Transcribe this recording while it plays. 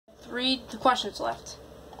3 questions left.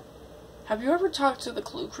 Have you ever talked to the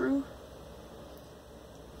Clue Crew?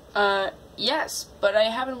 Yes, but I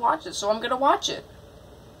haven't watched it, so I'm gonna watch it.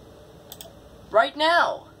 Right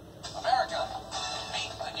now. America,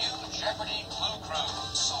 meet the new Jeopardy Clue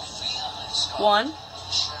Crew. Sophia, Scott, 1,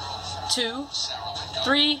 Cheryl, 2, Sarah,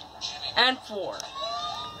 3, and 4.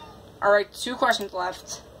 Alright, 2 questions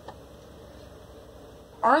left.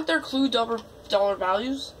 Aren't there Clue dollar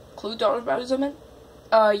values? Clue dollar values, I meant?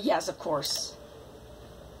 Yes, of course.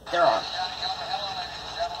 There are.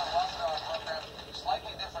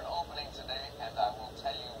 Slightly different opening today, and I will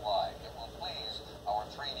tell you why. It will please our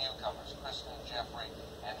 3 newcomers, Kristen, Jeffrey,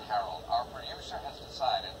 and Harold. Our producer has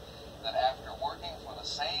decided that after working for the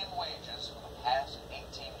same wages for the past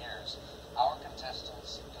 18 years, our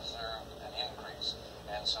contestants deserve an increase.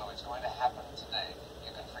 And so it's going to happen today.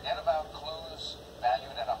 You can forget about clues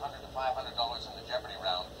valued at $100 to $500 in the Jeopardy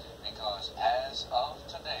round, because as of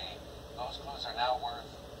today, those clues are now worth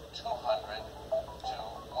 $200 to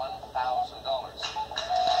 $1,000.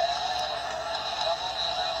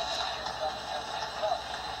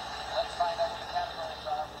 Let's find out what the categories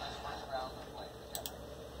are for this first round of Play the Jeopardy.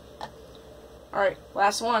 Alright,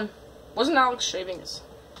 last one. Wasn't Alex shaving us?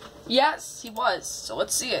 Yes, he was. So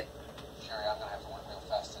let's see it. Sherry, I'm going to have to work real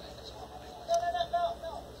fast today because we're running late.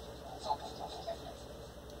 No. It's okay.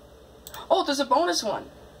 Oh, there's a bonus one.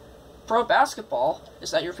 Pro basketball.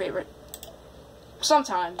 Is that your favorite?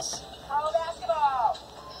 Sometimes. Pro basketball.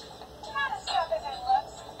 Not as tough as it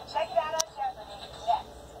looks. Check it out on Jeopardy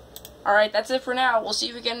next. Alright, that's it for now. We'll see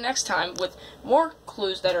you again next time with more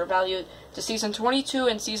clues that are valued to Season 22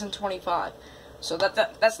 and Season 25. So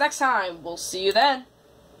that's next time. We'll see you then.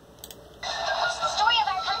 It's the story of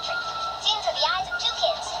our country, seen through the eyes of 2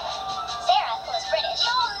 kids. Sarah, who is British.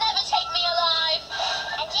 You'll never take me alive.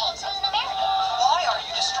 And James, who's an American. Why are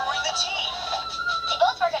you destroying the team? They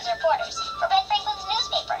both work as reporters for Ben Franklin's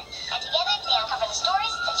newspaper. And together they uncover the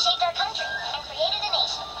stories that shaped our country and created a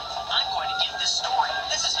nation. I'm going to get this story.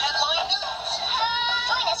 This is headline news.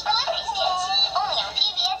 Join us for Liberty's Kids, only on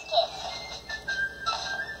PBS Kids.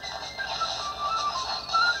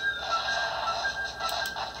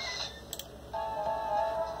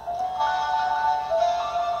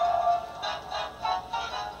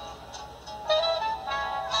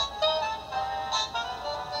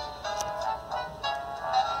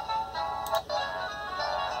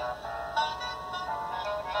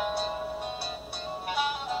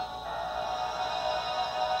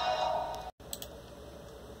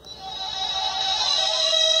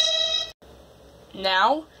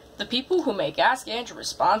 Now, the people who make Ask Andrew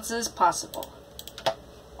responses possible.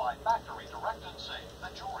 By factory direct and safe,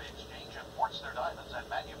 the Jewelry Exchange imports their diamonds and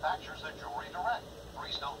manufactures their jewelry direct.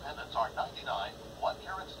 3-stone pendants are $99,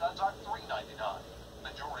 1-carat studs are $3.99.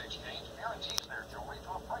 The Jewelry Exchange guarantees their jewelry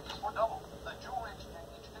to a price for double. The Jewelry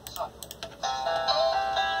Exchange in Sutton.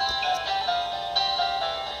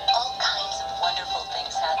 All kinds of wonderful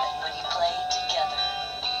things happen when you play together.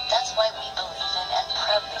 That's why we believe in and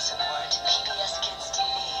proudly support PBS Kids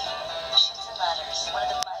TV. Shoots and Ladders,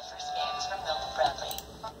 one of my first games from Milton Bradley.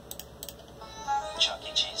 Chuck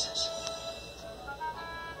E. Cheese's.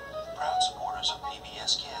 Proud supporters of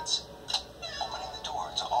PBS Kids. Opening the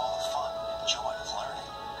door to all the fun and joy of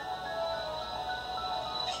learning.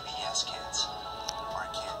 PBS Kids. Where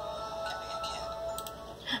a kid can be a kid.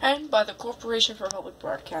 And by the Corporation for Public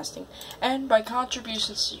Broadcasting, and by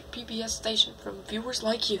contributions to your PBS station from viewers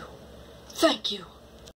like you. Thank you.